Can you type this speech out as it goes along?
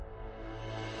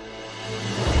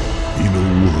In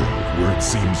a world where it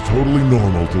seems totally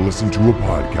normal to listen to a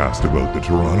podcast about the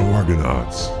Toronto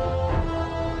Argonauts,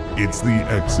 it's the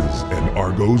X's and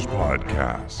Argos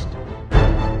podcast.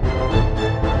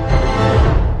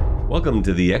 Welcome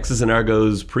to the X's and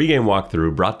Argos pregame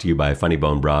walkthrough brought to you by Funny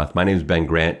Bone Broth. My name is Ben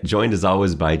Grant, joined as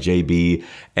always by JB.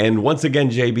 And once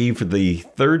again, JB, for the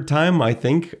third time, I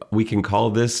think we can call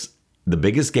this the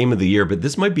biggest game of the year, but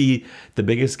this might be the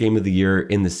biggest game of the year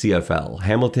in the CFL.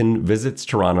 Hamilton visits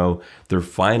Toronto, their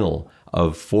final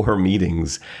of 4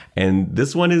 meetings. And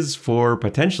this one is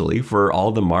potentially for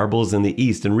all the marbles in the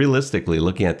East. And realistically,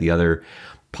 looking at the other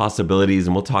possibilities,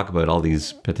 and we'll talk about all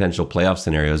these potential playoff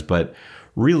scenarios, but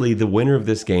really the winner of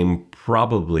this game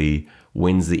probably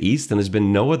wins the East. And there's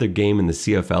been no other game in the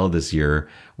CFL this year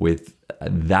with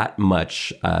that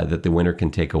much that the winner can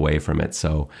take away from it.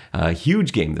 So a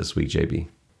huge game this week, JB.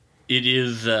 It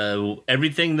is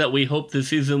everything that we hoped this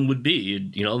season would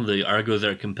be. You know, the Argos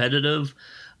are competitive.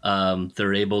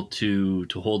 They're able to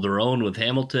hold their own with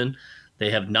Hamilton.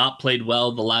 They have not played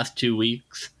well the last 2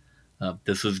 weeks.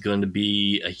 This is going to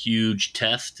be a huge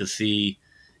test to see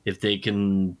if they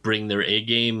can bring their A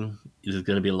game. There's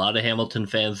going to be a lot of Hamilton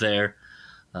fans there.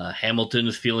 Hamilton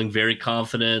is feeling very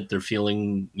confident. They're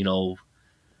feeling,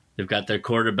 they've got their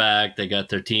quarterback. They got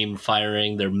their team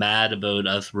firing. They're mad about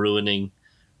us ruining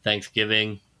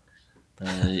Thanksgiving.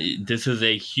 This is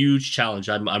a huge challenge.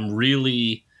 I'm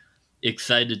really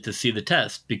excited to see the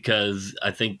test because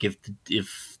I think if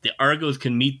the Argos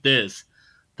can meet this,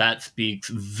 that speaks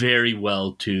very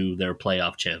well to their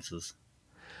playoff chances.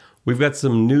 We've got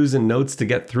some news and notes to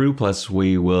get through, plus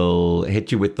we will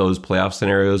hit you with those playoff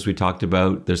scenarios we talked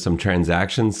about. There's some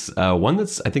transactions. One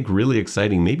that's, I think, really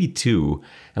exciting, maybe 2,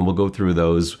 and we'll go through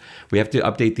those. We have to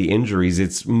update the injuries.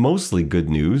 It's mostly good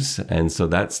news, and so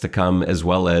that's to come, as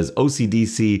well as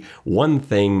OCDC, one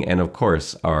thing, and of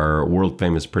course, our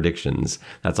world-famous predictions.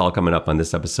 That's all coming up on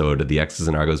this episode of the X's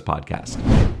and Argos podcast.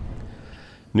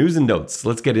 News and notes.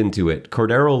 Let's get into it.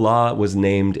 Cordero Law was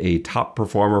named a top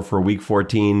performer for Week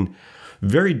 14.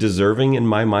 Very deserving in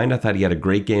my mind. I thought he had a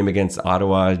great game against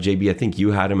Ottawa. JB, I think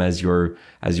you had him as your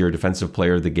defensive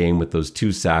player of the game with those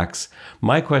 2 sacks.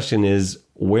 My question is,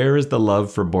 where is the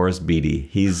love for Boris Bede?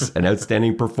 He's an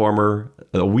outstanding performer.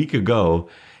 A week ago,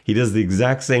 he does the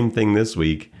exact same thing this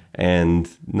week, and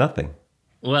nothing.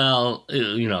 Well,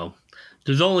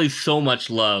 there's only so much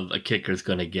love a kicker's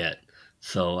going to get.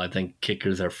 So I think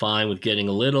kickers are fine with getting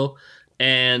a little,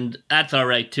 and that's all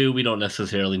right too. We don't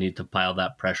necessarily need to pile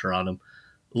that pressure on him.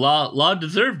 Law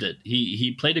deserved it.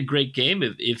 He played a great game.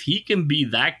 If he can be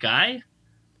that guy,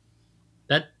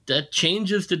 that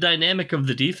changes the dynamic of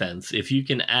the defense. If you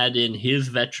can add in his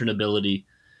veteran ability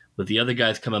with the other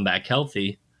guys coming back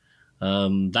healthy,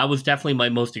 that was definitely my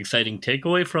most exciting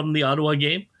takeaway from the Ottawa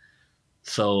game.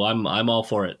 So I'm all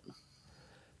for it.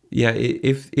 Yeah,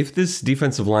 if this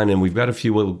defensive line, and we've got a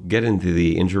few, we'll get into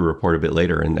the injury report a bit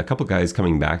later, and a couple guys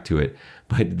coming back to it,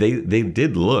 but they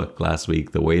did look last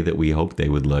week the way that we hoped they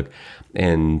would look.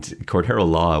 And Cordero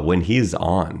Law, when he's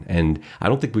on, and I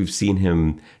don't think we've seen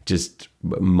him just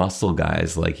muscle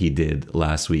guys like he did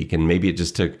last week, and maybe it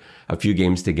just took a few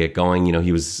games to get going.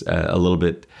 He was a little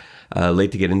bit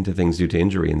late to get into things due to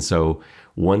injury, and so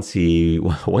once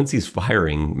he's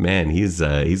firing, man, he's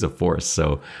a force.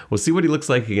 So we'll see what he looks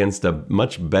like against a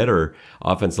much better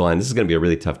offensive line. This is going to be a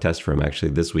really tough test for him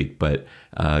actually this week, but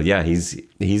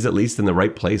he's at least in the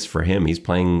right place for him. He's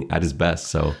playing at his best,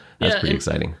 so that's pretty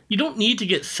exciting. You don't need to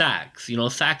get sacks.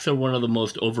 Sacks are one of the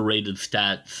most overrated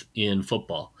stats in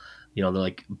football. They're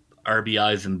like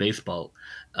RBIs in baseball.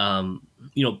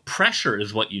 Pressure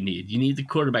is what you need. You need the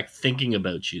quarterback thinking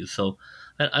about you. So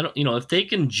I don't, if they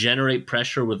can generate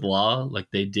pressure with Law like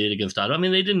they did against Ottawa,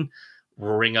 they didn't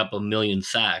ring up 1 million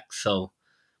sacks. So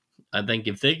I think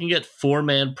if they can get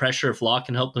 4-man pressure, if Law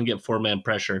can help them get 4-man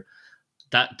pressure,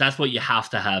 that's what you have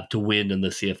to win in the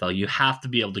CFL. You have to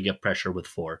be able to get pressure with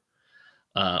 4,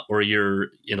 or you're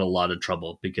in a lot of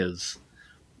trouble, because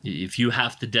if you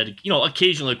have to dedicate,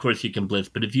 occasionally, of course, you can blitz,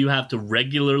 but if you have to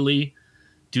regularly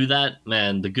do that,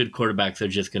 man, the good quarterbacks are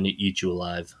just going to eat you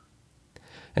alive.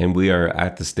 And we are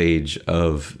at the stage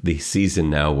of the season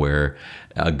now where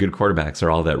good quarterbacks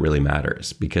are all that really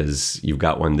matters, because you've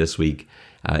got one this week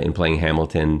in playing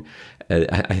Hamilton.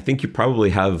 I think you probably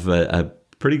have a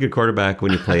pretty good quarterback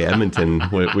when you play Edmonton.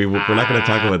 We're not going to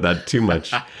talk about that too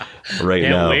much right Can't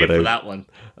now. wait but for that one.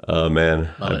 Oh,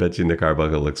 man. Love I bet you Nick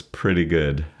Arbuckle looks pretty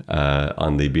good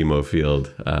on the BMO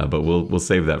field, but we'll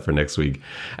save that for next week.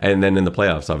 And then in the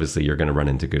playoffs, obviously, you're going to run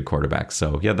into good quarterbacks.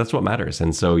 So, yeah, that's what matters.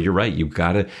 And so you're right. You've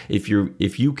got to, if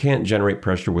you can't generate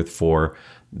pressure with 4,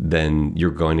 then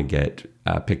you're going to get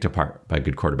picked apart by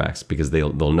good quarterbacks, because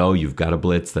they'll know you've got a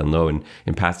blitz. They'll know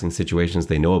in passing situations,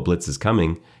 they know a blitz is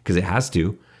coming because it has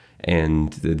to.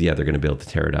 And they're going to be able to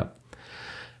tear it up.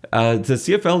 The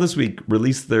CFL this week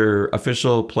released their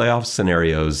official playoff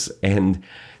scenarios. And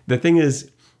the thing is,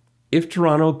 if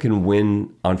Toronto can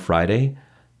win on Friday,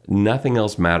 nothing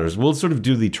else matters. We'll sort of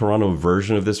do the Toronto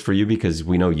version of this for you, because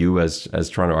we know you as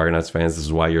Toronto Argonauts fans, this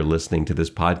is why you're listening to this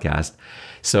podcast.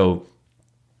 So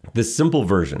the simple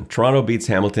version: Toronto beats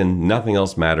Hamilton, nothing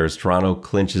else matters. Toronto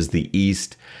clinches the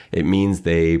East. It means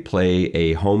they play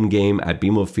a home game at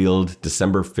BMO Field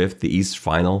December 5th, the East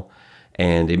final.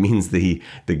 And it means the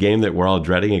game that we're all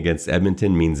dreading against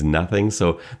Edmonton means nothing.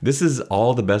 So this is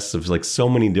all the best of like so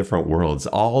many different worlds.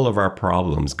 All of our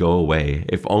problems go away.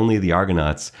 If only the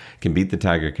Argonauts can beat the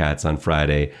Tiger Cats on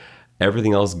Friday,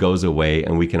 everything else goes away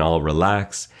and we can all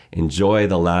relax, enjoy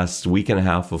the last week and a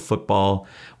half of football.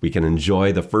 We can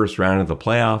enjoy the first round of the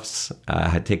playoffs,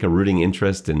 take a rooting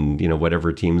interest in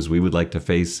whatever teams we would like to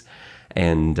face,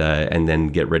 and then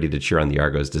get ready to cheer on the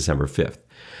Argos December 5th.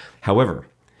 However,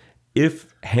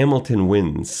 if Hamilton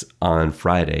wins on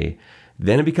Friday,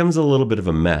 then it becomes a little bit of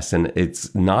a mess, and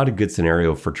it's not a good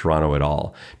scenario for Toronto at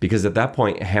all, because at that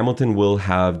point, Hamilton will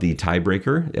have the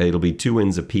tiebreaker. It'll be 2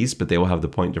 wins apiece, but they will have the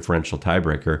point differential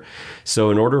tiebreaker.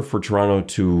 So in order for Toronto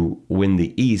to win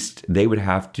the East, they would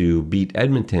have to beat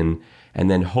Edmonton and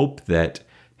then hope that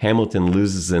Hamilton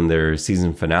loses in their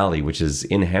season finale, which is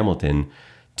in Hamilton,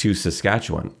 to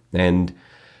Saskatchewan. And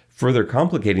further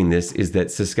complicating this is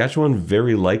that Saskatchewan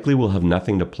very likely will have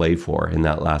nothing to play for in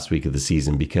that last week of the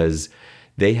season, because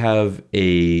they have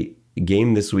a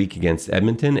game this week against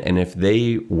Edmonton, and if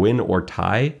they win or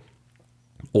tie,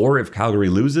 or if Calgary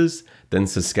loses, then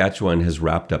Saskatchewan has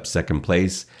wrapped up second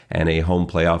place and a home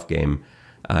playoff game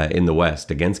in the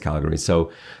West against Calgary.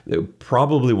 So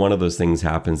probably one of those things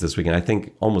happens this weekend. I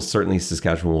think almost certainly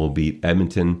Saskatchewan will beat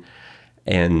Edmonton,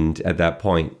 and at that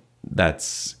point,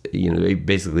 that's it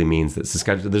basically means that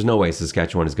there's no way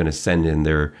Saskatchewan is going to send in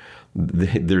their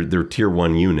tier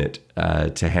 1 unit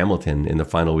to Hamilton in the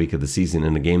final week of the season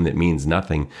in a game that means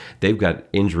nothing. They've got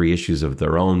injury issues of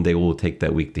their own. They will take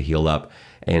that week to heal up.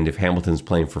 And if Hamilton's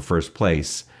playing for first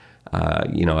place,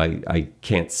 I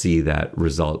can't see that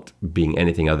result being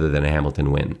anything other than a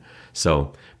Hamilton win.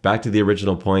 So back to the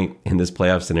original point, in this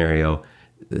playoff scenario,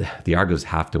 the Argos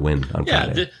have to win on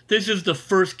Friday. This is the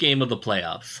first game of the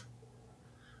playoffs.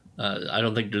 I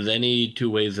don't think there's any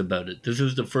two ways about it. This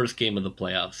is the first game of the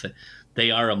playoffs. They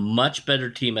are a much better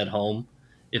team at home.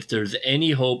 If there's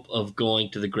any hope of going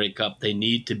to the Grey Cup, they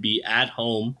need to be at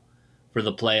home for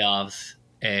the playoffs.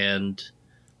 And,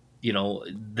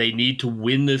 they need to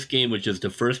win this game, which is the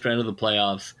first round of the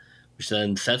playoffs, which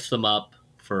then sets them up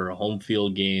for a home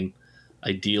field game,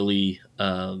 ideally,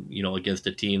 against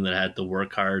a team that had to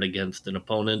work hard against an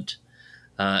opponent.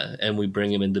 And we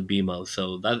bring him into BMO.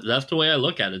 So that's the way I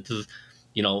look at it. This is,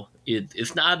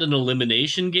 it's not an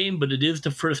elimination game, but it is the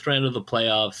first round of the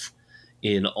playoffs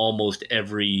in almost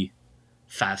every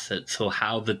facet. So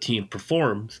how the team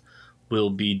performs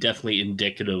will be definitely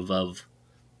indicative of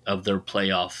their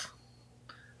playoff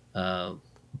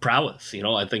prowess.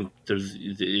 I think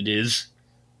it is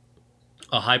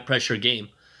a high pressure game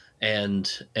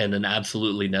and an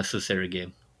absolutely necessary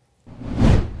game.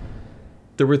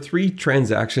 There were 3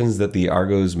 transactions that the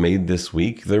Argos made this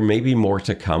week. There may be more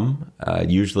to come.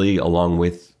 Usually along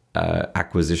with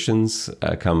acquisitions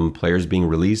come players being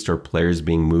released or players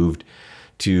being moved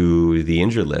to the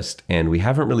injured list. And we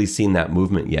haven't really seen that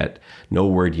movement yet. No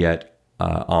word yet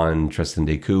on Tristan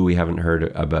Deku. We haven't heard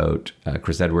about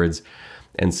Chris Edwards.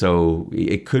 And so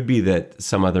it could be that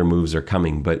some other moves are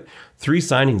coming, but 3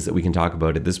 signings that we can talk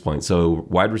about at this point. So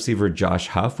wide receiver Josh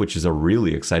Huff, which is a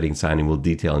really exciting signing we'll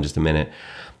detail in just a minute.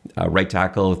 Right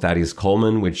tackle Thaddeus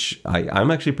Coleman, which I'm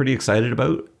actually pretty excited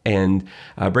about. And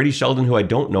Brady Sheldon, who I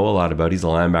don't know a lot about. He's a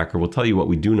linebacker. We'll tell you what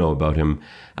we do know about him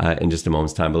in just a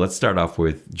moment's time. But let's start off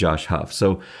with Josh Huff.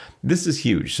 So this is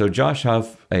huge. So Josh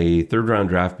Huff, a 3rd round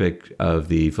draft pick of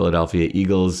the Philadelphia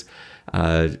Eagles,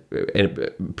 a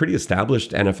pretty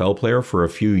established NFL player for a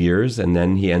few years, and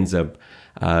then he ends up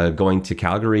going to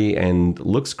Calgary and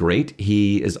looks great.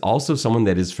 He is also someone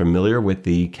that is familiar with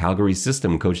the Calgary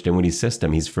system, Coach Dinwiddie's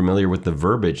system. He's familiar with the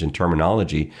verbiage and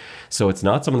terminology. So it's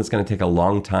not someone that's going to take a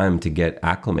long time to get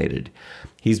acclimated.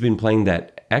 He's been playing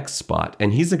that X spot,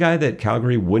 and he's a guy that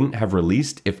Calgary wouldn't have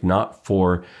released if not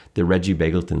for the Reggie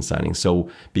Begelton signing. So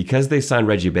because they signed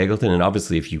Reggie Begelton, and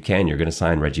obviously if you can, you're going to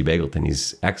sign Reggie Begelton.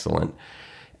 He's excellent.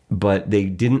 But they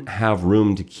didn't have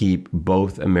room to keep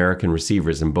both American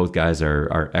receivers, and both guys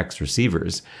are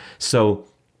ex-receivers. So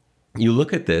you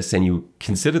look at this and you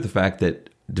consider the fact that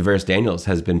Tavares Daniels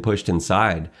has been pushed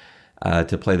inside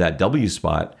to play that W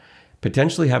spot.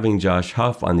 Potentially having Josh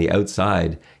Huff on the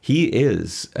outside, he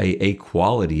is a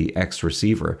quality X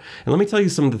receiver. And let me tell you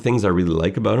some of the things I really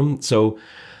like about him. So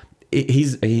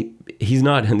he's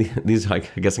not, and these, I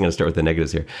guess I'm going to start with the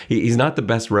negatives here. He's not the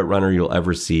best route runner you'll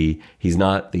ever see. He's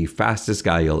not the fastest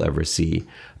guy you'll ever see.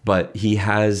 But he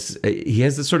has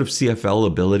this sort of CFL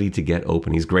ability to get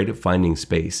open. He's great at finding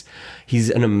space. He's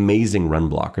an amazing run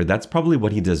blocker. That's probably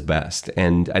what he does best.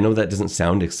 And I know that doesn't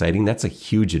sound exciting. That's a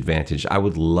huge advantage. I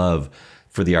would love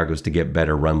for the Argos to get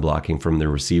better run blocking from their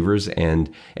receivers. And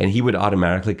he would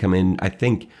automatically come in, I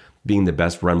think, being the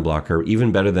best run blocker,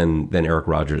 even better than Eric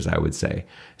Rogers, I would say.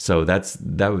 So that's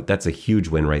a huge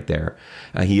win right there.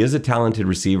 He is a talented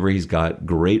receiver. He's got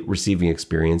great receiving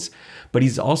experience, but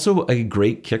he's also a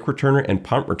great kick returner and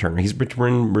punt returner. He's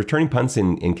returning punts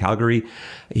in Calgary.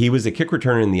 He was a kick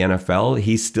returner in the NFL.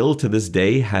 He still, to this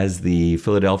day, has the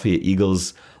Philadelphia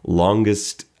Eagles'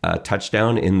 longest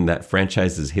touchdown in that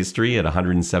franchise's history at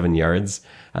 107 yards,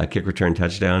 kick return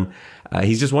touchdown.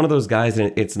 He's just one of those guys,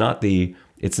 and he's not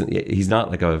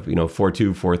like a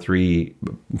 4.2,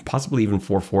 4.3, possibly even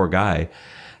 4.4 guy,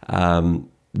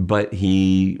 but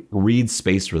he reads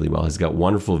space really well. He's got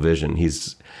wonderful vision.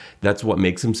 That's what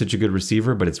makes him such a good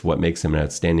receiver, but it's what makes him an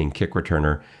outstanding kick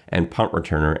returner and punt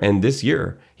returner. And this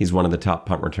year, he's one of the top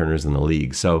punt returners in the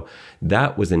league. So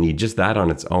that was a need, just that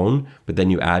on its own. But then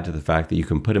you add to the fact that you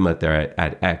can put him out there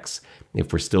at X.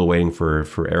 If we're still waiting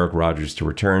for Eric Rogers to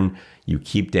return, you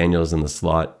keep Daniels in the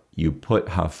slot. You put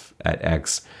Huff at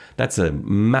X. That's a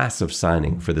massive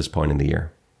signing for this point in the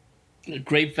year.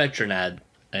 Great veteran ad.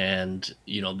 And,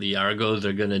 the Argos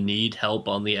are going to need help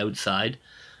on the outside.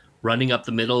 Running up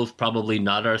the middle is probably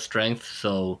not our strength.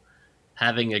 So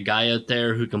having a guy out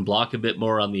there who can block a bit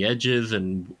more on the edges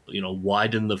and,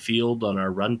 widen the field on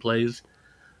our run plays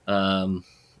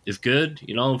is good,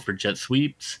 for jet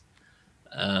sweeps.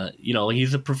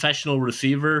 He's a professional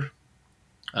receiver.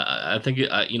 I think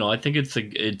it's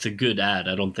a good ad.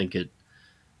 I don't think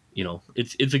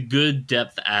it's a good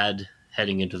depth ad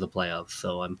heading into the playoffs.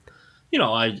 So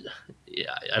I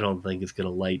don't think it's going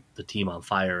to light the team on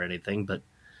fire or anything, but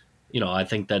I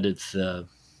think that it's a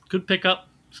good pickup,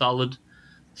 solid,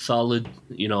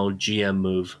 GM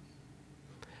move.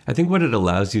 I think what it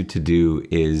allows you to do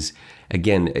is,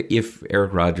 again, if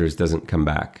Eric Rogers doesn't come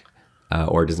back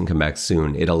or doesn't come back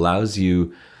soon, it allows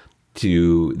you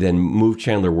to then move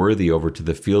Chandler Worthy over to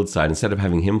the field side instead of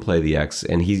having him play the X.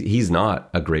 And he's not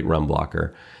a great run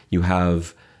blocker. You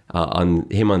have on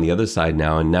him on the other side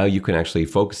now, and now you can actually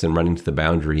focus on running to the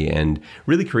boundary and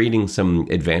really creating some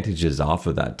advantages off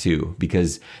of that too,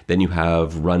 because then you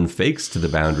have run fakes to the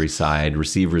boundary side,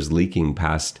 receivers leaking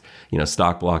past,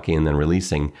 stock blocking and then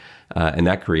releasing, and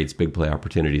that creates big play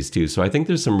opportunities too. So I think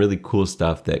there's some really cool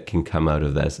stuff that can come out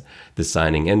of this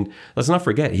signing. And let's not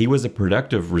forget, he was a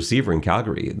productive receiver in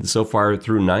Calgary. So far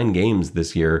through 9 games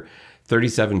this year,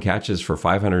 37 catches for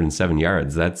 507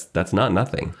 yards. That's not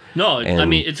nothing. No, I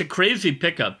mean, it's a crazy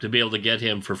pickup to be able to get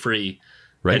him for free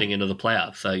heading into the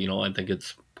playoffs. I think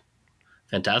it's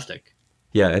fantastic.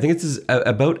 Yeah, I think it's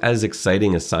about as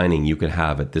exciting a signing you could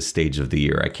have at this stage of the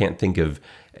year. I can't think of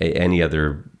any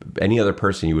other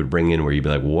person you would bring in where you'd be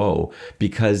like, whoa,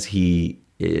 because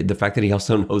the fact that he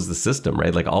also knows the system,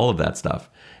 right? Like all of that stuff,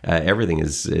 everything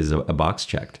is a box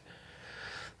checked.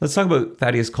 Let's talk about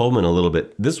Thaddeus Coleman a little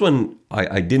bit. This one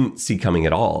I didn't see coming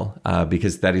at all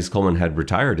because Thaddeus Coleman had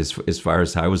retired as far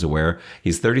as I was aware.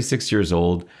 He's 36 years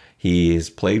old. He has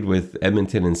played with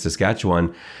Edmonton and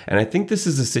Saskatchewan. And I think this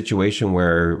is a situation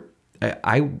where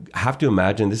I have to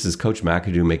imagine this is Coach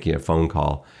McAdoo making a phone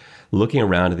call, looking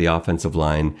around at the offensive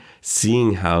line,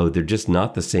 seeing how they're just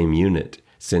not the same unit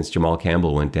since Jamal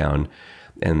Campbell went down.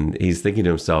 And he's thinking to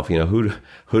himself, who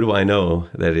do I know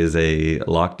that is a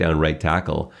lockdown right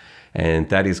tackle? And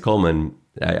Thaddeus Coleman,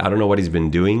 I don't know what he's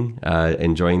been doing,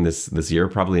 enjoying this year,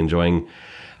 probably enjoying,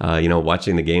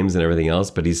 watching the games and everything else.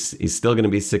 But he's still going to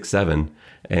be 6'7",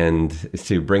 and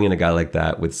to bring in a guy like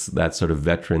that with that sort of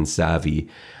veteran savvy,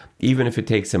 even if it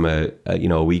takes him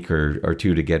a week or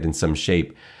two to get in some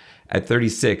shape, at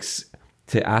 36.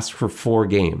 To ask for 4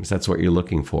 games, that's what you're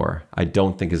looking for, I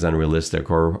don't think is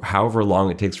unrealistic, or however long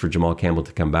it takes for Jamal Campbell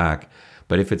to come back.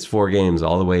 But if it's 4 games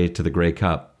all the way to the Grey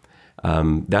Cup,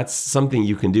 that's something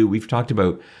you can do. We've talked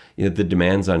about the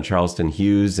demands on Charleston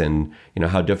Hughes and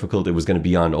how difficult it was going to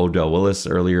be on Odell Willis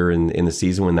earlier in the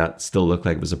season when that still looked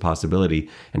like it was a possibility,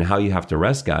 and how you have to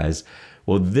rest guys.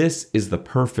 Well, this is the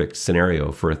perfect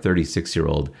scenario for a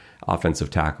 36-year-old offensive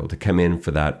tackle to come in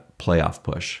for that playoff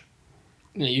push.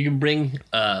 You can bring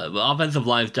the offensive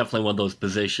line is definitely one of those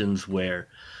positions where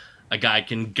a guy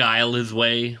can guile his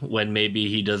way when maybe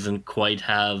he doesn't quite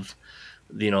have,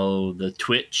 the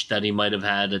twitch that he might have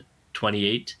had at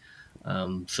 28.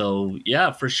 So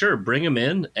yeah, for sure, bring him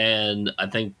in, and I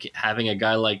think having a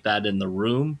guy like that in the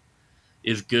room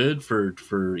is good for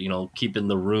keeping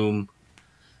the room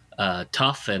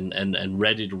tough and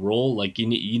ready to roll. Like you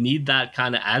need that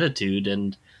kind of attitude,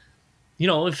 and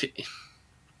if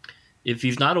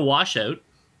he's not a washout,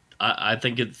 I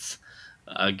think it's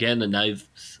again a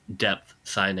nice depth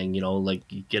signing. Like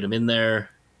you get him in there.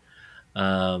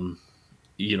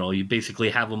 You basically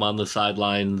have him on the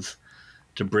sidelines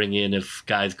to bring in if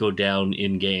guys go down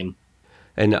in game.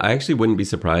 And I actually wouldn't be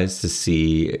surprised to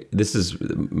see, this is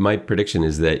my prediction,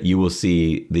 is that you will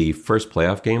see the first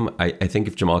playoff game. I think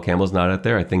if Jamal Campbell's not out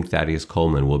there, I think Thaddeus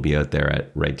Coleman will be out there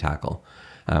at right tackle.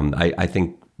 I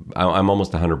think I'm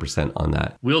almost 100% on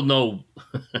that. We'll know.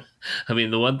 I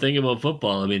mean, the one thing about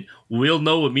football, we'll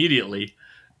know immediately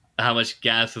how much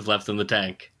gas is left in the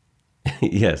tank.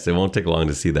 Yes, it won't take long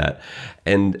to see that.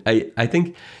 And I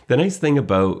think the nice thing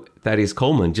about Thaddeus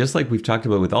Coleman, just like we've talked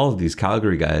about with all of these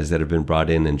Calgary guys that have been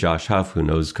brought in, and Josh Huff, who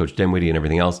knows Coach Dinwiddie and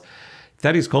everything else,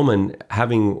 Thaddeus Coleman,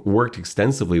 having worked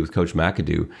extensively with Coach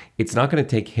McAdoo, it's not going to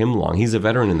take him long. He's a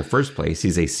veteran in the first place.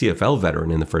 He's a CFL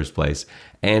veteran in the first place,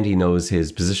 and he knows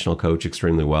his positional coach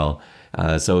extremely well.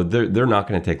 So they're not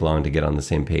going to take long to get on the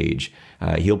same page.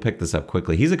 He'll pick this up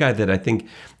quickly. He's a guy that I think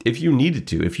if you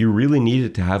really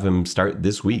needed to have him start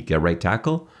this week at right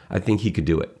tackle, I think he could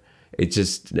do it.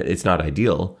 It's not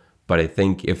ideal, but I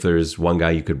think if there's one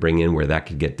guy you could bring in where that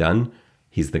could get done,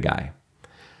 he's the guy.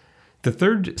 The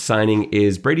third signing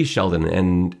is Brady Sheldon,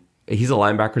 and he's a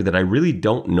linebacker that I really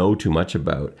don't know too much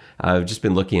about. I've just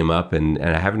been looking him up, and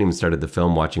I haven't even started the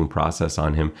film watching process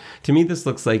on him. To me, this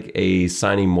looks like a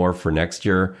signing more for next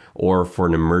year or for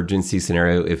an emergency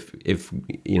scenario if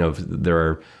there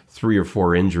are 3 or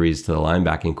 4 injuries to the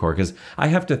linebacking core, because I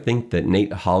have to think that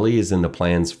Nate Holley is in the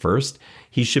plans first.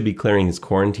 He should be clearing his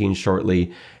quarantine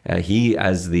shortly. He,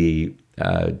 as the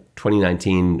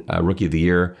 2019 Rookie of the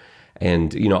Year,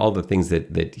 and all the things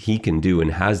that he can do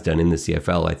and has done in the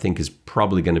CFL, I think is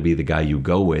probably going to be the guy you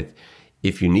go with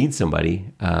if you need somebody.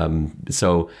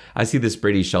 So I see this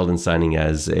Brady Sheldon signing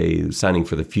as a signing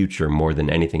for the future more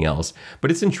than anything else. But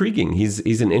it's intriguing.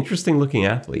 He's an interesting looking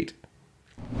athlete.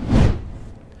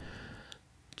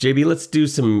 JB, let's do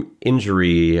some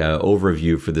injury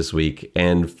overview for this week.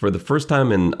 And for the first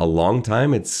time in a long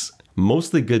time, it's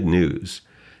mostly good news.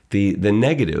 The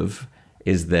negative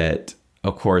is that,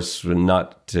 of course,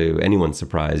 not to anyone's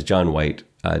surprise, John White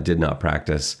did not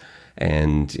practice.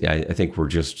 And I think we're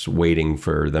just waiting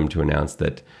for them to announce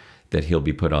that he'll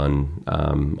be put on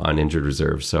injured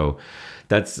reserve. So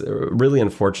that's really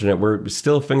unfortunate. We're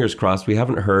still fingers crossed. We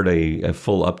haven't heard a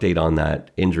full update on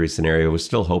that injury scenario. We're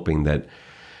still hoping that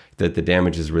the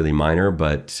damage is really minor,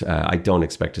 but I don't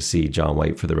expect to see John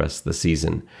White for the rest of the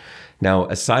season. Now,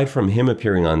 aside from him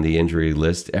appearing on the injury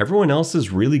list, everyone else is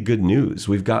really good news.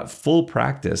 We've got full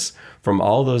practice from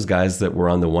all those guys that were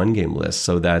on the one-game list.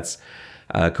 So that's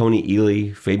Coney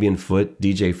Ely, Fabian Foote,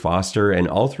 DJ Foster, and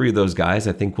all 3 of those guys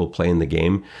I think will play in the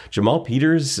game. Jamal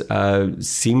Peters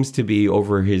seems to be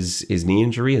over his knee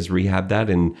injury, has rehabbed that,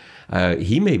 and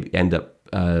he may end up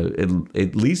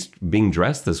at least being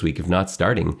dressed this week, if not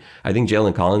starting. I think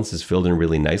Jalen Collins has filled in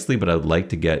really nicely, but I would like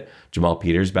to get Jamal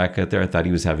Peters back out there. I thought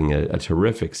he was having a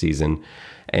terrific season.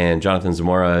 And Jonathan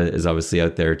Zamora is obviously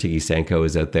out there. Tiki Sanko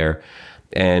is out there.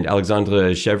 And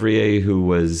Alexandre Chevrier, who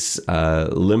was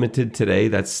limited today,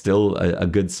 that's still a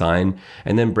good sign.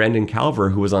 And then Brandon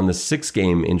Calver, who was on the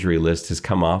 6-game injury list, has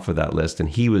come off of that list, and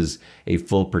he was a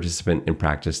full participant in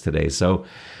practice today. So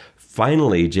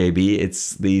finally, JB,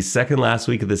 it's the second last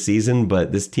week of the season,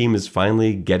 but this team is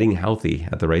finally getting healthy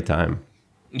at the right time.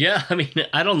 Yeah,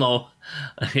 I don't know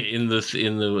in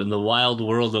the wild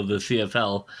world of the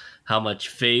CFL how much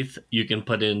faith you can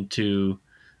put into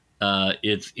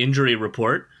its injury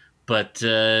report, but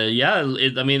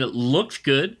it looks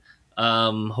good.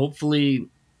 Hopefully,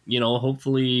 Deku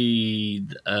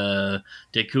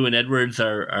and Edwards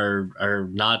are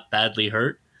not badly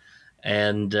hurt,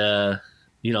 and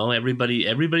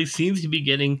everybody seems to be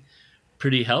getting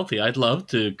pretty healthy. I'd love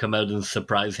to come out and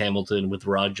surprise Hamilton with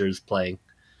Rogers playing.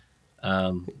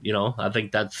 I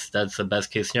think that's the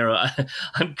best case scenario.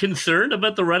 I'm concerned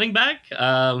about the running back.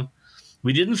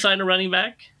 We didn't sign a running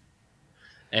back,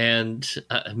 and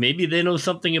maybe they know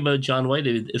something about John White.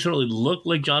 It certainly looked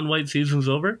like John White's season's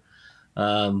over.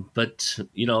 But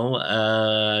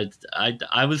I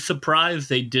was surprised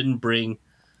they didn't bring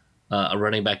a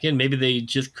running back in. Maybe they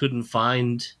just couldn't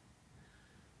find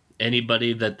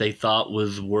anybody that they thought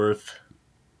was worth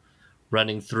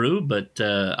running through, but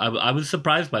I was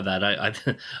surprised by that.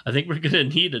 I think we're going to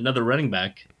need another running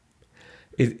back.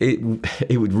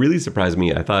 It would really surprise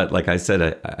me. I thought, like I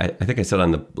said, I think I said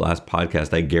on the last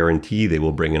podcast, I guarantee they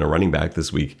will bring in a running back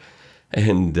this week,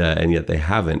 and yet they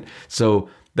haven't. So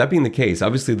that being the case,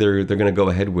 obviously they're going to go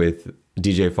ahead with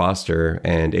DJ Foster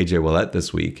and AJ Ouellette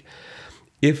this week.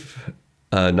 If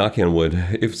knocking on wood,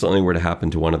 if something were to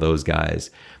happen to one of those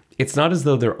guys, it's not as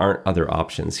though there aren't other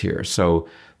options here. So,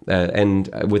 and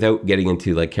without getting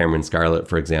into like Cameron Scarlett,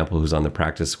 for example, who's on the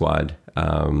practice squad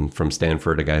from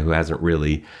Stanford, a guy who hasn't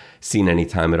really seen any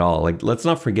time at all. Like, let's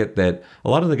not forget that a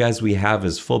lot of the guys we have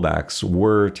as fullbacks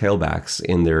were tailbacks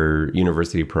in their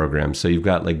university programs. So you've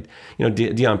got like,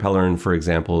 Dion Pellerin, for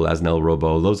example, Asnel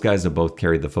Robo. Those guys have both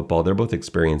carried the football. They're both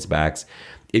experienced backs.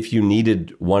 If you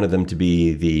needed one of them to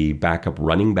be the backup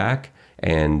running back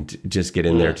and just get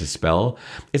in there to spell,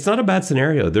 it's not a bad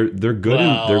scenario. They're good.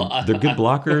 They're good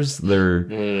blockers. They're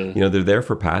there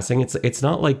for passing. It's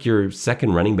not like your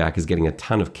second running back is getting a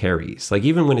ton of carries. Like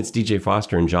even when it's DJ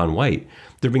Foster and John White,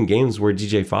 there've been games where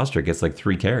DJ Foster gets like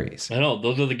 3 carries. I know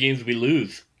those are the games we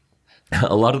lose.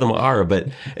 A lot of them are,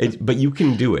 but you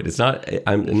can do it. It's not.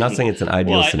 I'm not saying it's an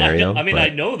ideal scenario. I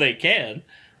know they can,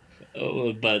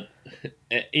 but.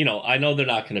 I know they're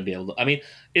not going to be able to. I mean,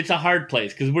 it's a hard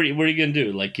place because what are you going to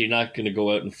do? Like, you're not going to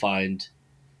go out and find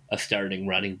a starting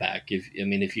running back.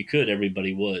 If you could,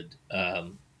 everybody would.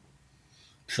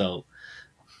 So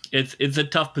it's a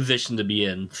tough position to be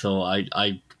in. So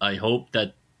I hope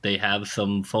that they have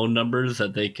some phone numbers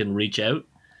that they can reach out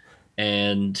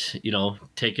and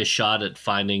take a shot at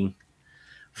finding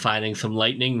some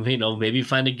lightning. Maybe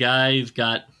find a guy who's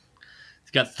got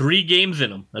 3 games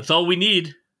in him. That's all we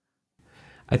need.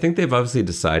 I think they've obviously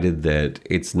decided that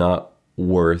it's not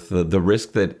worth the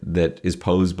risk that is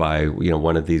posed by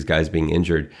one of these guys being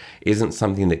injured isn't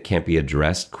something that can't be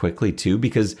addressed quickly too,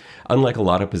 because unlike a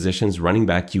lot of positions, running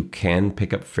back you can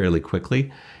pick up fairly quickly,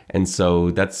 and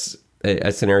so that's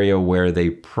a scenario where they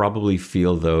probably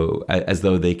feel as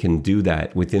though they can do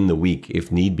that within the week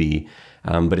if need be,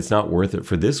 but it's not worth it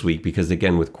for this week because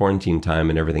again with quarantine time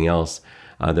and everything else.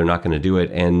 They're not going to do it.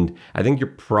 And I think you're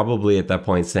probably at that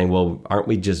point saying, well, aren't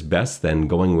we just best then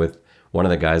going with one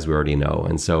of the guys we already know?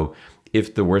 And so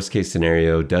if the worst case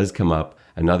scenario does come up,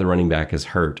 another running back is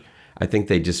hurt, I think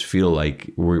they just feel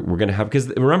like we're going to have, because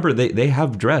remember, they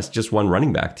have dressed just one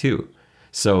running back too.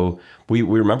 So we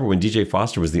remember when DJ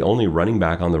Foster was the only running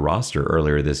back on the roster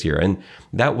earlier this year, and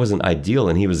that wasn't ideal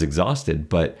and he was exhausted,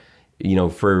 but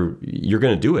you're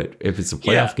going to do it if it's a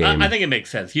playoff game. I think it makes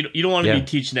sense. You don't want to be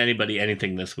teaching anybody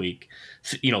anything this week.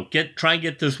 So, try and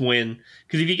get this win,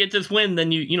 because if you get this win,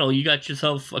 then you got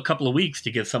yourself a couple of weeks to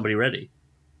get somebody ready.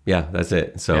 Yeah, that's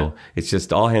it. So It's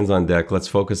just all hands on deck. Let's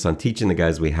focus on teaching the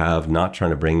guys we have, not trying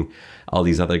to bring all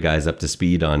these other guys up to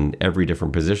speed on every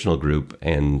different positional group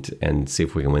and see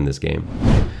if we can win this game.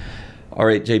 All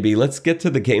right, JB, let's get to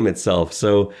the game itself.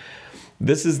 So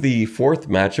this is the 4th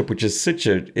matchup, which is such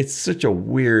a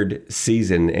weird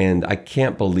season, and I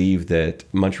can't believe that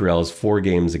Montreal's 4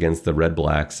 games against the Red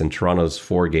Blacks and Toronto's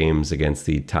 4 games against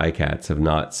the Ticats have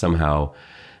not somehow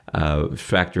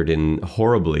factored in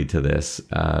horribly to this,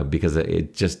 because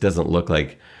it just doesn't look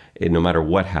like no matter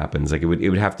what happens, like it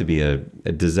would have to be a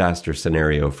disaster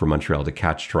scenario for Montreal to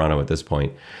catch Toronto at this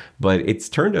point. But it's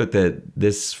turned out that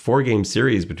this 4-game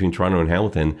series between Toronto and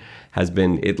Hamilton has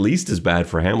been at least as bad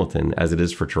for Hamilton as it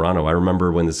is for Toronto. I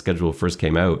remember when the schedule first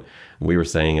came out, we were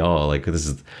saying, "Oh, like this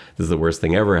is the worst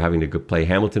thing ever, having to play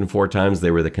Hamilton 4 times."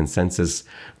 They were the consensus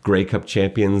Grey Cup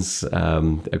champions,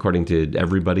 according to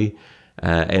everybody.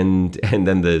 And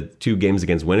then the 2 games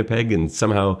against Winnipeg, and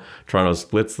somehow Toronto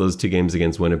splits those 2 games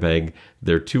against Winnipeg.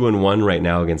 They're 2-1 right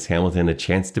now against Hamilton, a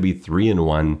chance to be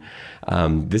 3-1.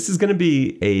 This is going to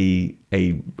be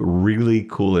a really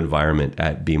cool environment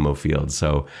at BMO Field.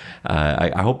 So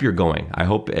I hope you're going. I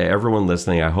hope everyone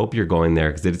listening, I hope you're going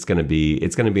there, because it's going to be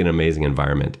an amazing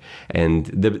environment. And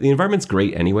the environment's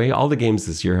great anyway. All the games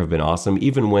this year have been awesome,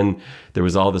 even when there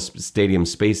was all the stadium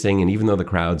spacing, and even though the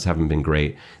crowds haven't been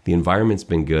great, the environment's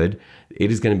been good. It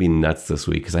is going to be nuts this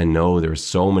week, because I know there are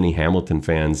so many Hamilton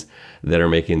fans that are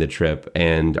making the trip,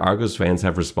 and Argos fans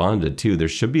have responded too. There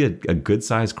should be a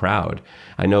good-sized crowd.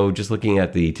 I know, just looking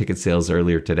at the ticket sales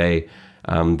earlier today,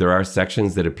 there are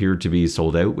sections that appear to be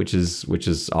sold out, which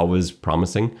is always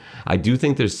promising. I do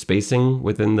think there's spacing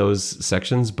within those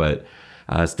sections, but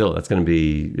still, it's going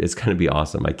to be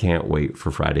awesome. I can't wait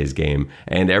for Friday's game,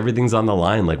 and everything's on the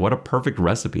line. Like, what a perfect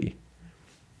recipe.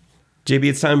 JB,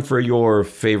 it's time for your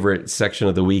favorite section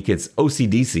of the week. It's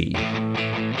OCDC.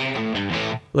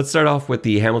 Let's start off with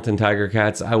the Hamilton Tiger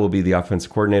Cats. I will be the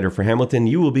offensive coordinator for Hamilton.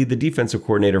 You will be the defensive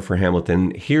coordinator for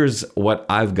Hamilton. Here's what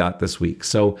I've got this week.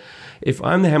 So if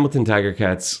I'm the Hamilton Tiger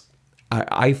Cats,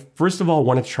 I first of all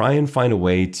want to try and find a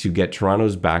way to get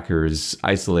Toronto's backers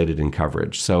isolated in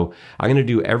coverage. So I'm going to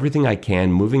do everything I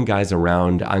can, moving guys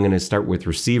around. I'm going to start with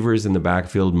receivers in the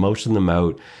backfield, motion them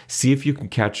out, see if you can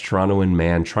catch Toronto in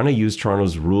man, trying to use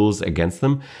Toronto's rules against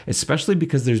them, especially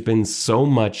because there's been so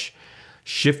much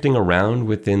shifting around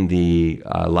within the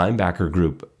linebacker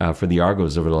group for the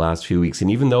Argos over the last few weeks.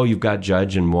 And even though you've got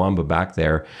Judge and Mwamba back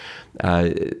there,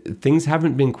 things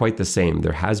haven't been quite the same.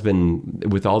 There has been,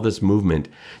 with all this movement,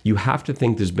 you have to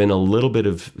think there's been a little bit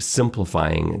of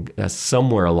simplifying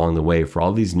somewhere along the way for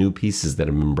all these new pieces that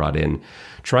have been brought in.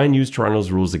 Try and use Toronto's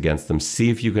rules against them.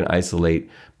 See if you can isolate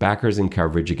backers in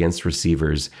coverage against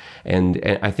receivers. And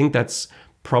I think that's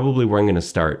probably where I'm going to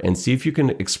start, and see if you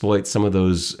can exploit some of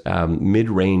those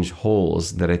mid-range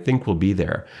holes that I think will be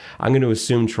there. I'm going to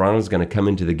assume Toronto's going to come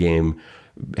into the game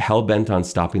hell-bent on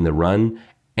stopping the run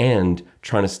and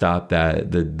trying to stop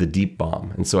the deep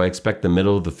bomb. And so I expect the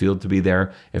middle of the field to be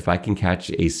there. If I can catch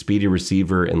a speedy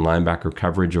receiver in linebacker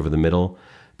coverage over the middle,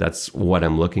 that's what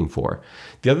I'm looking for.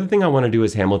 The other thing I want to do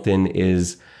as Hamilton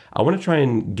is I want to try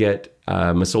and get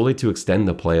Masoli to extend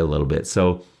the play a little bit.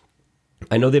 So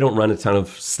I know they don't run a ton of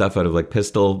stuff out of like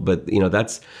pistol, but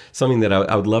that's something that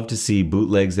I would love to see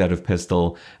bootlegs out of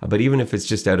pistol. But even if it's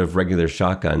just out of regular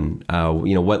shotgun,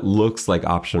 what looks like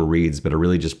option reads, but are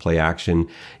really just play action,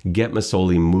 get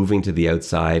Masoli moving to the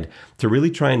outside to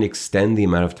really try and extend the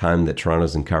amount of time that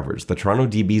Toronto's in coverage. The Toronto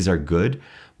DBs are good,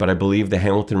 but I believe the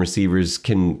Hamilton receivers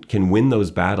can win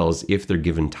those battles if they're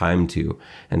given time to.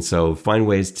 And so find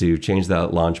ways to change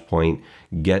that launch point,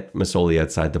 get Masoli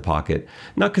outside the pocket,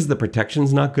 not because the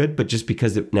protection's not good, but just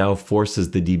because it now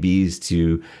forces the DBs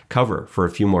to cover for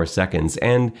a few more seconds.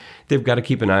 And they've got to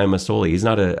keep an eye on Masoli. He's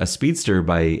not a speedster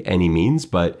by any means,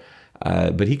 but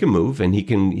he can move and he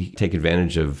can take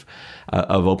advantage of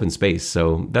open space.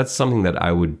 So that's something that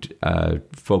I would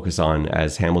focus on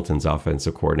as Hamilton's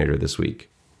offensive coordinator this week.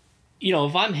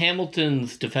 If I'm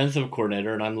Hamilton's defensive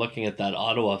coordinator and I'm looking at that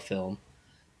Ottawa film,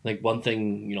 like one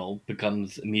thing,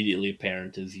 becomes immediately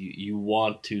apparent is you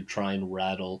want to try and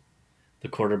rattle the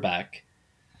quarterback.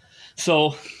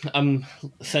 So I'm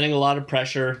setting a lot of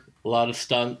pressure, a lot of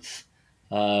stunts.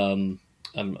 I'm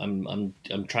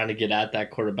trying to get at that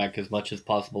quarterback as much as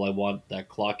possible. I want that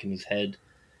clock in his head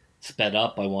sped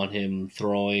up. I want him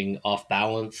throwing off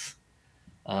balance.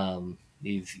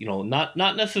 He's, not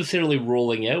necessarily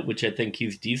rolling out, which I think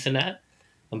he's decent at.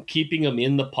 I'm keeping him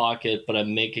in the pocket, but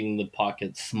I'm making the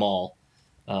pocket small,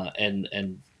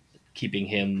 and keeping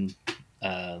him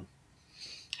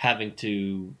having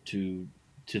to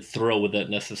throw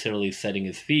without necessarily setting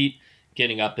his feet,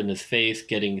 getting up in his face,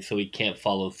 so he can't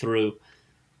follow through.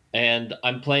 And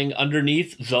I'm playing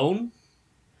underneath zone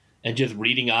and just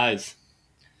reading eyes.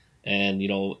 And,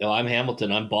 I'm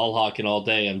Hamilton. I'm ball hawking all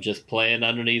day. I'm just playing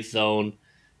underneath zone,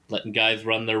 letting guys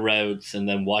run their routes, and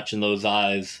then watching those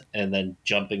eyes, and then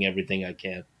jumping everything I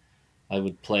can. I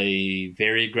would play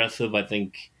very aggressive. I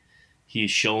think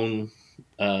he's shown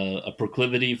a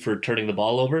proclivity for turning the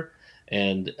ball over.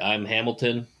 And I'm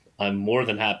Hamilton. I'm more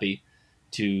than happy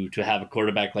to have a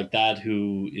quarterback like that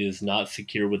who is not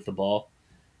secure with the ball.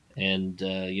 And,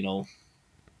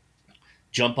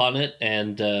 jump on it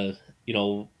and,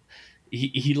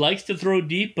 He likes to throw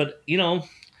deep, but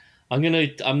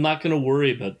I'm not gonna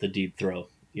worry about the deep throw.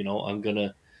 I'm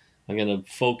gonna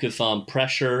focus on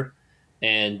pressure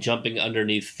and jumping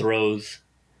underneath throws,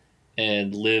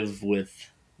 and live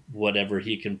with whatever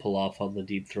he can pull off on the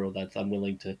deep throw. I'm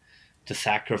willing to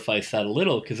sacrifice that a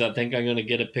little, because I think I'm gonna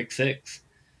get a pick six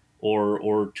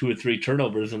or 2 or 3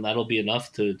 turnovers, and that'll be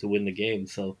enough to win the game.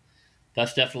 So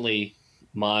that's definitely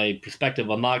my perspective.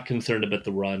 I'm not concerned about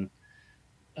the run.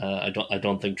 I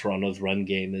don't think Toronto's run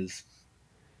game is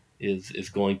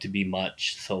going to be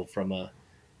much. So from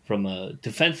a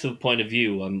defensive point of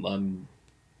view, I'm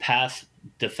pass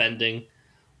defending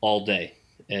all day.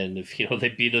 And if they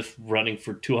beat us running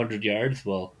for 200 yards,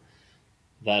 well,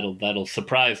 that'll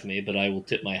surprise me. But I will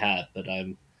tip my hat. But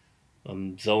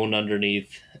I'm zone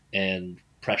underneath and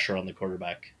pressure on the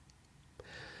quarterback.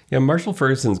 Yeah, Marshall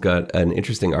Ferguson's got an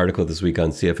interesting article this week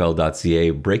on CFL.ca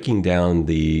breaking down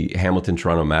the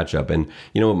Hamilton-Toronto matchup. And,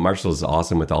 Marshall's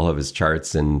awesome with all of his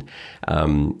charts and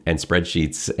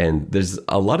spreadsheets. And there's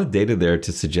a lot of data there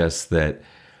to suggest that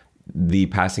the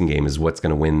passing game is what's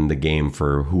going to win the game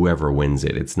for whoever wins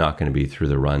it. It's not going to be through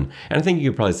the run. And I think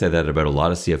you could probably say that about a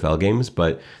lot of CFL games,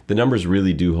 but the numbers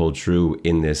really do hold true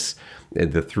in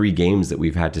the 3 games that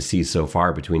we've had to see so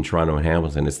far between Toronto and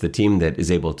Hamilton. It's the team that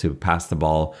is able to pass the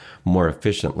ball more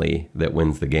efficiently that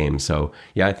wins the game. So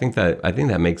yeah, I think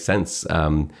that makes sense.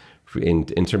 In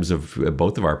terms of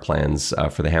both of our plans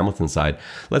for the Hamilton side.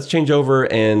 Let's change over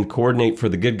and coordinate for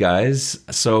the good guys.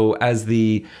 So as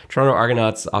the Toronto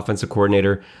Argonauts offensive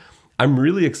coordinator, I'm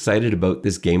really excited about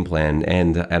this game plan,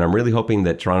 and I'm really hoping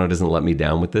that Toronto doesn't let me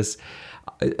down with this.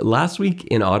 Last week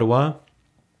in Ottawa,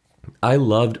 I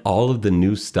loved all of the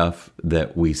new stuff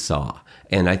that we saw.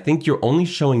 And I think you're only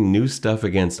showing new stuff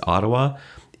against Ottawa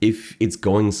if it's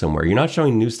going somewhere. You're not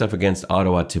showing new stuff against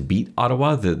Ottawa to beat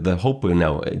Ottawa. The hope,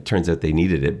 now it turns out they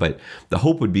needed it, but the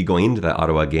hope would be going into that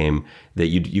Ottawa game that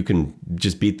you can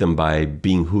just beat them by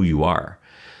being who you are.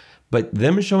 But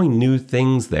them showing new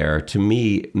things there, to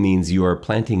me, means you are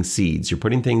planting seeds. You're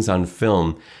putting things on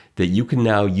film that you can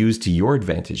now use to your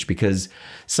advantage, because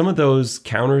some of those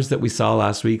counters that we saw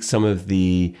last week, some of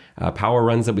the power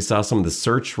runs that we saw, some of the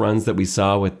search runs that we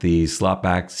saw with the slot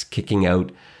backs kicking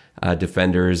out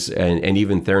defenders, and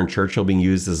even Theron Churchill being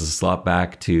used as a slot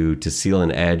back to seal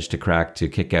an edge, to crack, to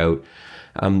kick out.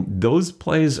 Those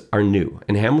plays are new.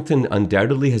 And Hamilton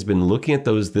undoubtedly has been looking at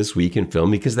those this week in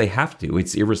film, because they have to.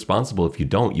 It's irresponsible if you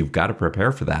don't. You've got to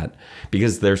prepare for that,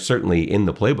 because they're certainly in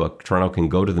the playbook. Toronto can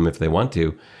go to them if they want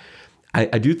to.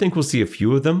 I do think we'll see a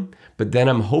few of them, but then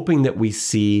I'm hoping that we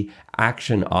see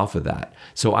action off of that.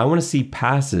 So I want to see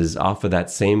passes off of that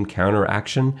same counter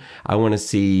action. I want to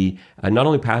see not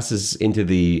only passes into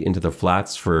the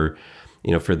flats for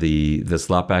the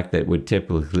slot back that would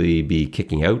typically be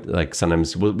kicking out. Like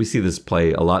sometimes we see this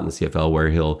play a lot in the CFL, where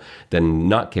he'll then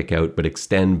not kick out, but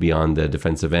extend beyond the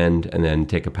defensive end and then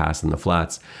take a pass in the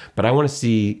flats. But I want to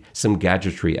see some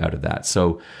gadgetry out of that.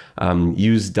 So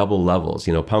use double levels,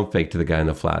 pump fake to the guy in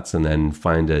the flats and then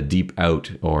find a deep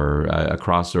out or a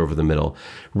crosser over the middle.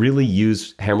 Really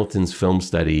use Hamilton's film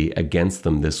study against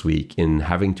them this week in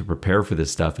having to prepare for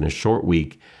this stuff in a short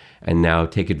week, and now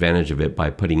take advantage of it by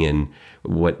putting in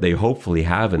what they hopefully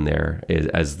have in there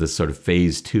as the sort of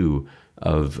phase 2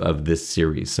 of this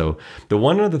series. So the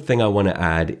one other thing I want to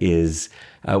add is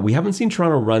we haven't seen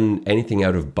Toronto run anything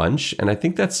out of bunch, and I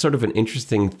think that's sort of an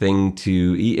interesting thing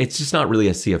it's just not really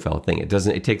a CFL thing.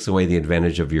 It takes away the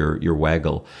advantage of your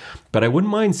waggle. But I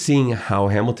wouldn't mind seeing how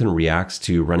Hamilton reacts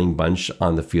to running bunch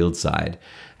on the field side.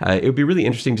 It would be really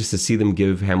interesting just to see them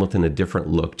give Hamilton a different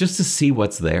look, just to see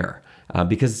what's there.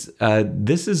 Because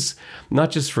this is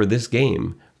not just for this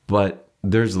game, but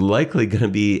there's likely going to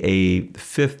be a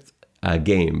 5th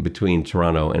game between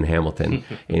Toronto and Hamilton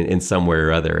in some way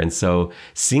or other. And so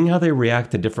seeing how they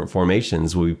react to different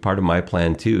formations will be part of my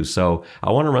plan too. So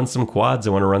I want to run some quads. I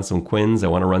want to run some quins. I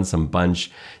want to run some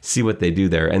bunch, see what they do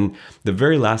there. And the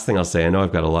very last thing I'll say, I know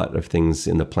I've got a lot of things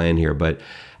in the plan here, but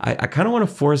I kind of want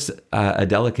to force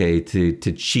Adeleke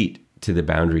to cheat to the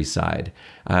boundary side.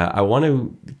 I want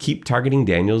to keep targeting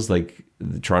Daniels like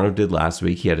Toronto did last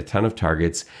week. He had a ton of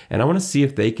targets, and I want to see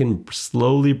if they can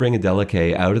slowly bring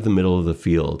Adeleke out of the middle of the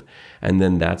field. And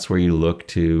then that's where you look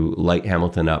to light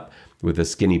Hamilton up with a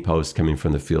skinny post coming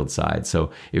from the field side.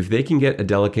 So if they can get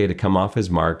Adeleke to come off his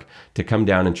mark, to come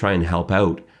down and try and help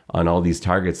out on all these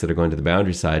targets that are going to the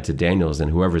boundary side to Daniels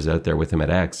and whoever's out there with him at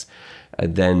X,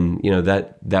 then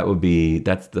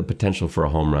that's the potential for a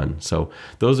home run. So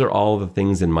those are all the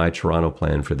things in my Toronto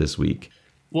plan for this week.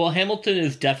 Well, Hamilton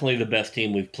is definitely the best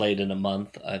team we've played in a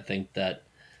month. I think that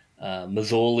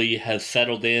Masoli has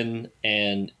settled in,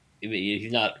 and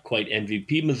he's not quite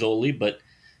MVP Masoli, but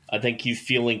I think he's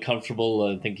feeling comfortable.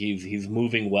 I think he's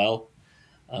moving well.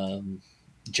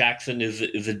 Jackson is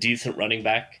a decent running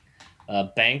back.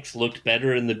 Banks looked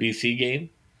better in the BC game.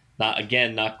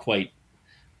 Not quite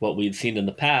what we'd seen in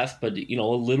the past, but a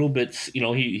little bit.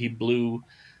 He blew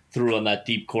through on that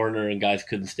deep corner, and guys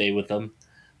couldn't stay with him.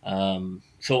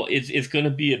 So it's going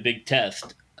to be a big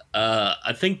test.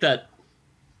 I think that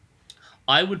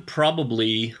I would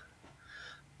probably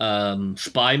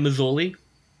spy Masoli.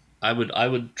 I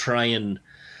would try and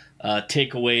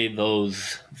take away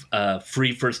those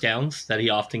free first downs that he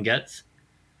often gets.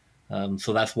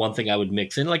 So that's one thing I would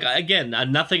mix in. Like, again,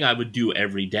 nothing I would do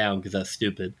every down because that's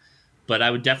stupid. But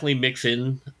I would definitely mix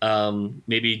in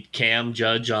maybe Cam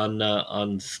Judge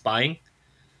on spying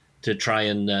to try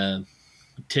and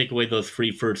take away those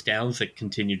free first downs that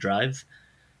continue drives.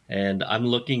 And I'm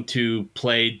looking to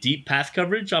play deep pass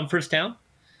coverage on first down.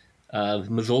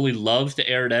 Masoli loves to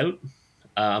air it out.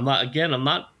 I'm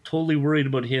not totally worried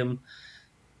about him,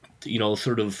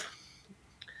 sort of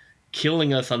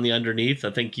killing us on the underneath.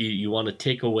 I think you want to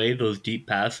take away those deep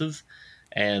passes.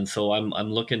 And so I'm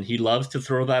looking. He loves to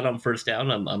throw that on first down.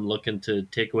 I'm looking to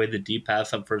take away the deep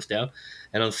pass on first down,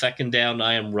 and on second down,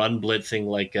 I am run blitzing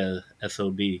like a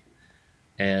sob.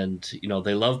 And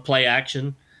they love play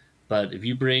action, but if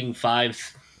you bring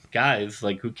 5 guys,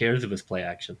 like, who cares if it's play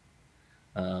action?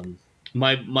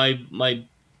 My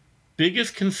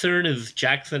biggest concern is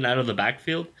Jackson out of the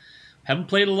backfield. Haven't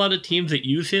played a lot of teams that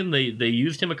use him. They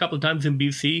used him a couple of times in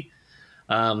BC,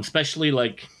 especially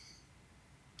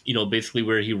basically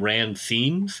where he ran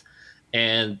seams,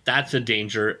 and that's a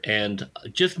danger. And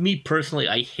just me personally,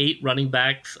 I hate running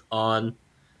backs on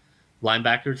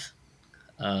linebackers.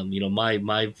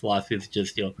 My philosophy is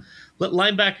just, let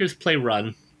linebackers play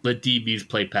run, let DBs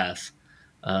play pass.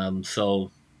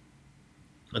 So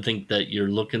I think that you're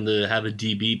looking to have a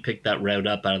DB pick that route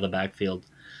up out of the backfield.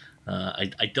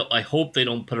 I hope they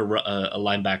don't put a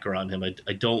linebacker on him.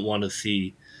 I don't want to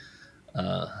see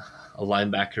a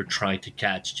linebacker trying to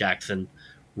catch Jackson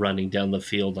running down the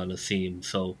field on a seam.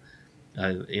 So,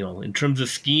 in terms of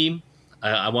scheme,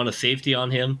 I want a safety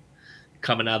on him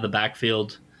coming out of the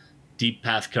backfield, deep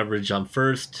pass coverage on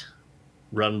first,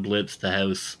 run blitz the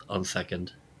house on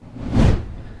second.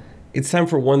 It's time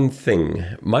for one thing.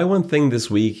 My one thing this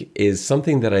week is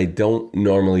something that I don't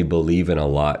normally believe in a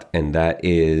lot, and that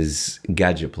is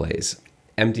gadget plays,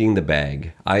 emptying the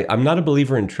bag. I'm not a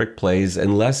believer in trick plays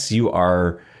unless you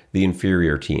are the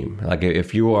inferior team. Like,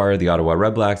 if you are the Ottawa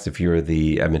Redblacks, if you're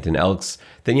the Edmonton Elks,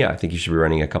 then yeah, I think you should be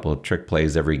running a couple of trick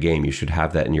plays every game. You should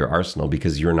have that in your arsenal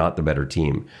because you're not the better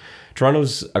team.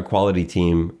 Toronto's a quality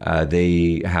team.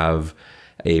 They have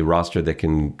a roster that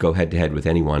can go head-to-head with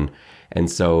anyone. And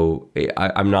so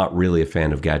I'm not really a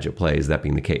fan of gadget plays, that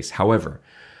being the case. However,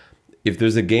 if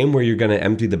there's a game where you're going to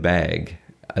empty the bag,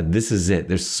 this is it.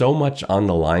 There's so much on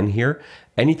the line here.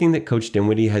 Anything that Coach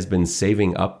Dinwiddie has been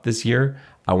saving up this year,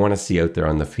 I want to see out there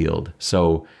on the field.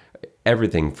 So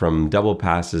everything from double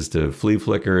passes to flea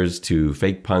flickers to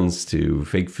fake punts to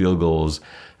fake field goals.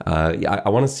 I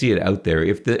want to see it out there.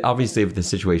 Obviously, if the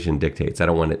situation dictates, I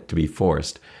don't want it to be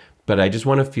forced. But I just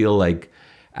want to feel like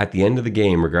at the end of the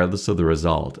game, regardless of the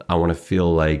result, I want to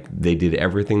feel like they did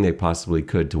everything they possibly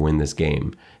could to win this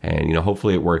game. And,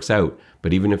 hopefully it works out.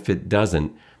 But even if it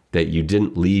doesn't, that you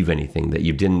didn't leave anything, that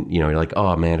you didn't, you're like,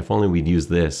 oh man, if only we'd used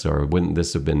this, or wouldn't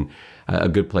this have been a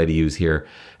good play to use here?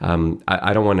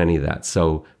 I don't want any of that.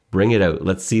 So bring it out.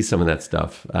 Let's see some of that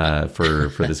stuff for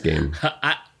this game.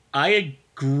 I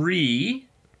agree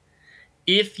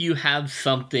if you have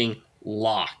something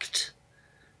locked.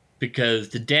 Because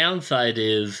the downside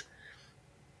is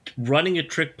running a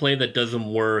trick play that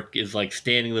doesn't work is like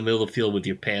standing in the middle of the field with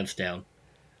your pants down.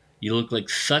 You look like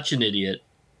such an idiot,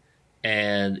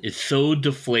 and it's so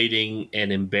deflating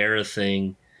and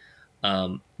embarrassing.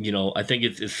 I think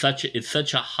it's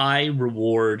such a high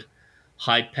reward,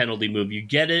 high penalty move. You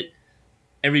get it.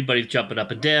 Everybody's jumping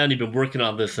up and down. You've been working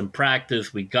on this in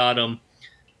practice. We got him.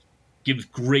 Gives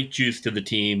great juice to the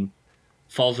team.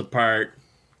 Falls apart.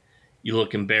 You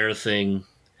look embarrassing.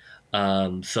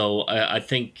 So I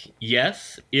think,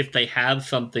 yes, if they have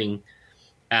something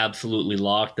absolutely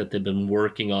locked that they've been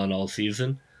working on all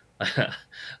season.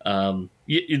 Man,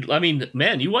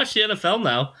 you watch the NFL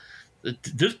now.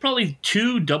 There's probably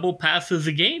 2 double passes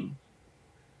a game.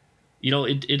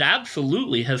 It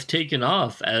absolutely has taken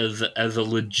off as a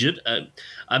legit.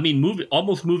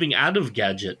 Almost moving out of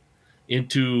gadget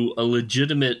into a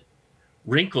legitimate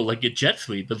wrinkle, like a jet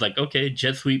sweep. It's like, okay,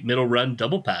 jet sweep, middle run,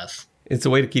 double pass. It's a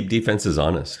way to keep defenses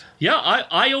honest. Yeah,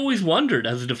 I always wondered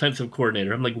as a defensive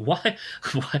coordinator. I'm like, why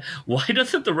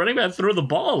doesn't the running back throw the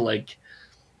ball? Like,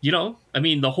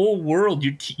 the whole world,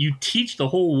 you teach the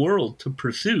whole world to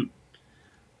pursuit.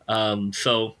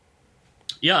 So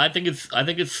yeah, I think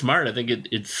it's smart. I think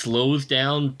it slows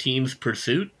down teams'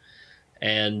 pursuit,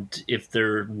 and if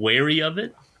they're wary of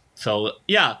it. So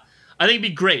yeah, I think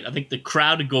it'd be great. I think the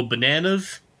crowd would go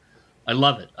bananas. I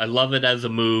love it. I love it as a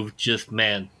move. Just,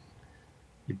 man,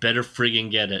 you better friggin'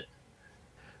 get it.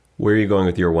 Where are you going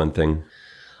with your one thing?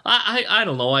 I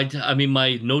don't know.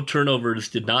 My no turnovers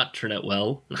did not turn out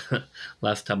well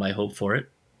last time I hoped for it.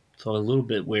 So I'm a little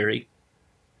bit wary.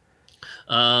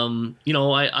 I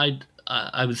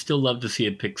would still love to see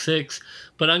a pick 6,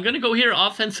 but I'm going to go here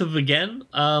offensive again.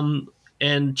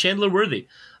 And Chandler Worthy.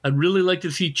 I'd really like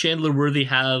to see Chandler Worthy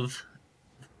have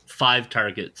 5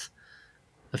 targets.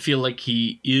 I feel like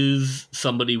he is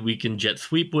somebody we can jet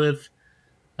sweep with.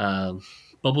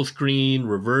 Bubble screen,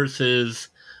 reverses.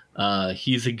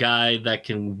 He's a guy that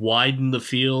can widen the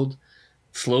field,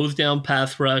 slows down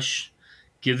pass rush,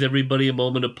 gives everybody a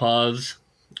moment of pause.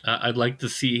 I'd like to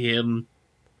see him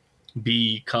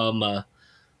become a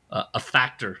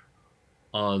factor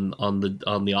on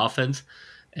the offense,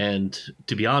 and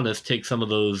to be honest, take some of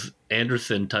those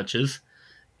Anderson touches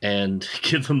and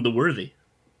give them the Worthy.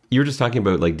 You were just talking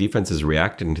about like defenses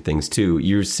reacting to things too.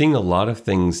 You're seeing a lot of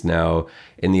things now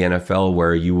in the NFL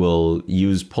where you will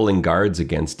use pulling guards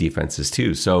against defenses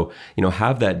too. So,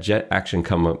 have that jet action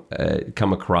come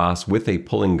across with a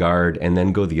pulling guard and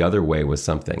then go the other way with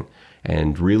something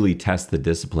and really test the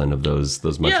discipline of those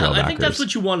Montreal backers. I think that's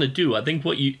what you want to do. I think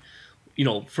what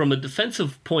from a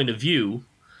defensive point of view,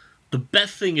 the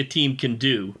best thing a team can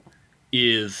do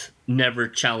is never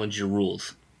challenge your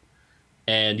rules.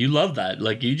 And you love that.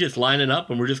 Like, you just line it up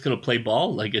and we're just going to play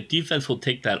ball. Like, a defense will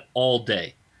take that all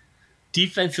day.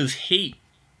 Defenses hate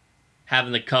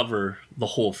having to cover the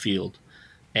whole field.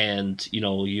 And,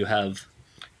 you have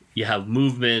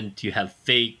movement, you have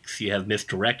fakes, you have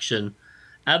misdirection.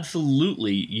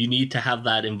 Absolutely, you need to have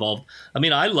that involved. I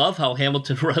mean, I love how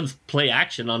Hamilton runs play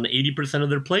action on 80% of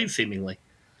their plays, seemingly.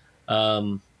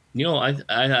 I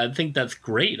think that's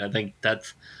great. I think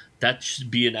that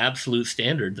should be an absolute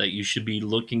standard, that you should be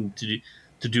looking to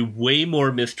do way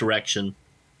more misdirection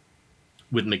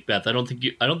with Macbeth. I don't think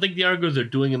the Argos are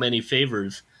doing him any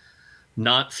favors,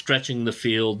 not stretching the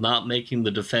field, not making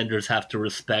the defenders have to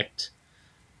respect,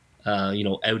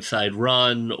 outside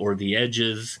run or the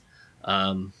edges.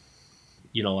 I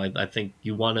think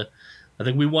we want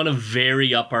to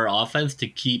vary up our offense to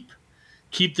keep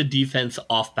the defense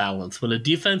off balance. When a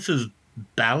defense is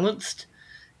balanced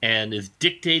and is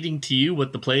dictating to you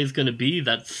what the play is going to be,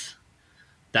 that's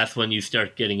when you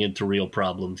start getting into real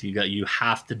problems. You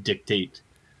have to dictate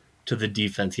to the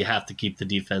defense. You have to keep the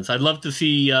defense. I'd love to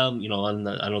see, I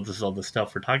know this is all the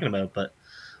stuff we're talking about, but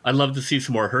I'd love to see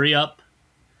some more hurry up.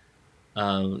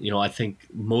 I think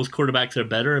most quarterbacks are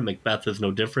better, and Macbeth is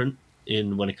no different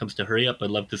when it comes to hurry up. I'd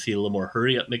love to see a little more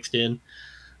hurry up mixed in.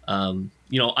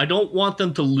 I don't want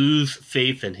them to lose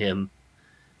faith in him.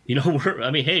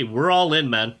 We're all in,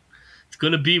 man. It's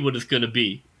going to be what it's going to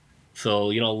be. So,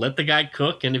 let the guy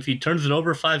cook. And if he turns it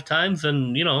over 5 times,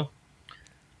 then,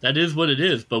 that is what it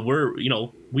is. But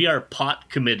we are pot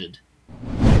committed.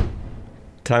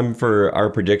 Time for our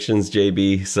predictions,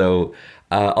 JB. So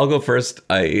I'll go first.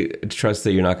 I trust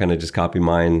that you're not going to just copy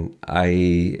mine.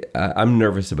 I'm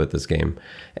nervous about this game.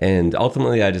 And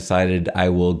ultimately, I decided I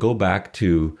will go back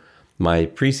to my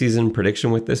preseason prediction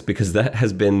with this, because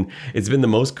it's been the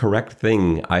most correct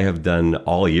thing I have done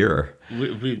all year.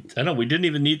 I know we didn't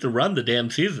even need to run the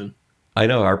damn season. I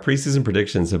know our preseason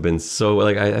predictions have been so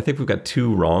I think we've got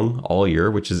 2 wrong all year,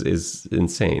 which is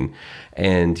insane.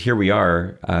 And here we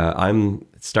are. I'm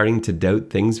starting to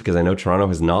doubt things because I know Toronto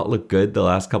has not looked good the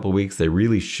last couple of weeks. They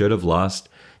really should have lost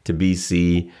to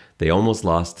BC. They almost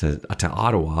lost to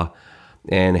Ottawa.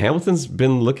 And Hamilton's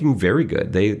been looking very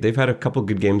good. They've had a couple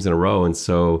good games in a row, and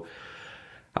so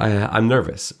I'm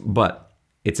nervous. But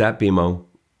it's at BMO.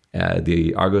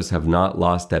 The Argos have not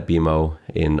lost at BMO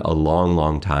in a long,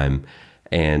 long time.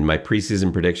 And my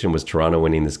preseason prediction was Toronto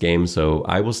winning this game, so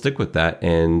I will stick with that.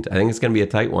 And I think it's going to be a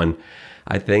tight one.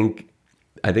 I think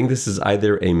this is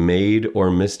either a made or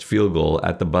missed field goal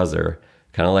at the buzzer,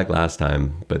 kind of like last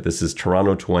time. But this is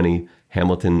Toronto 20,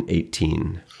 Hamilton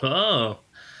 18. Oh.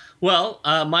 Well,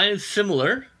 mine is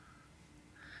similar,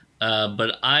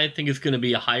 but I think it's going to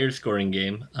be a higher scoring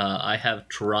game. I have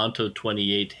Toronto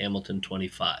 28, Hamilton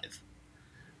 25.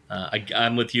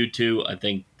 I'm with you too. I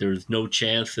think there's no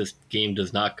chance this game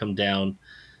does not come down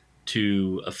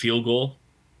to a field goal.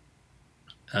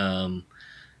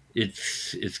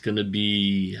 It's going to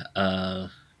be, I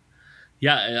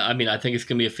think it's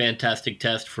going to be a fantastic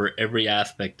test for every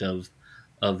aspect of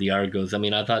the Argos. I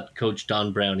mean, I thought Coach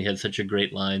Don Brown, he had such a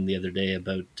great line the other day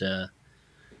about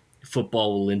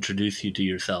football will introduce you to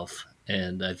yourself.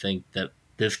 And I think that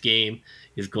this game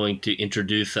is going to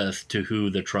introduce us to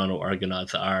who the Toronto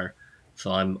Argonauts are.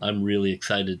 So I'm really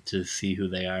excited to see who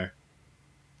they are.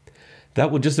 That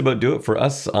will just about do it for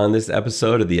us on this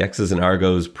episode of the X's and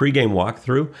Argos pregame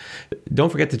walkthrough.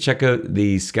 Don't forget to check out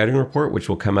the scouting report, which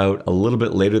will come out a little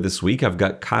bit later this week. I've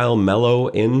got Kyle Mello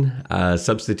in,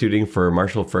 substituting for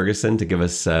Marshall Ferguson to give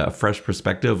us a fresh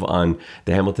perspective on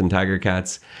the Hamilton Tiger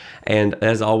Cats. And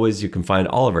as always, you can find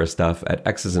all of our stuff at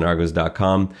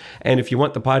xsandargos.com. And if you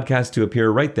want the podcast to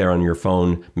appear right there on your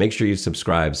phone, make sure you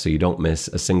subscribe so you don't miss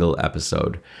a single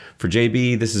episode. For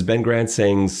JB, this is Ben Grant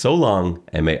saying so long,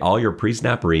 and may all your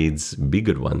pre-snap reads be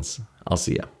good ones. I'll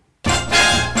see ya.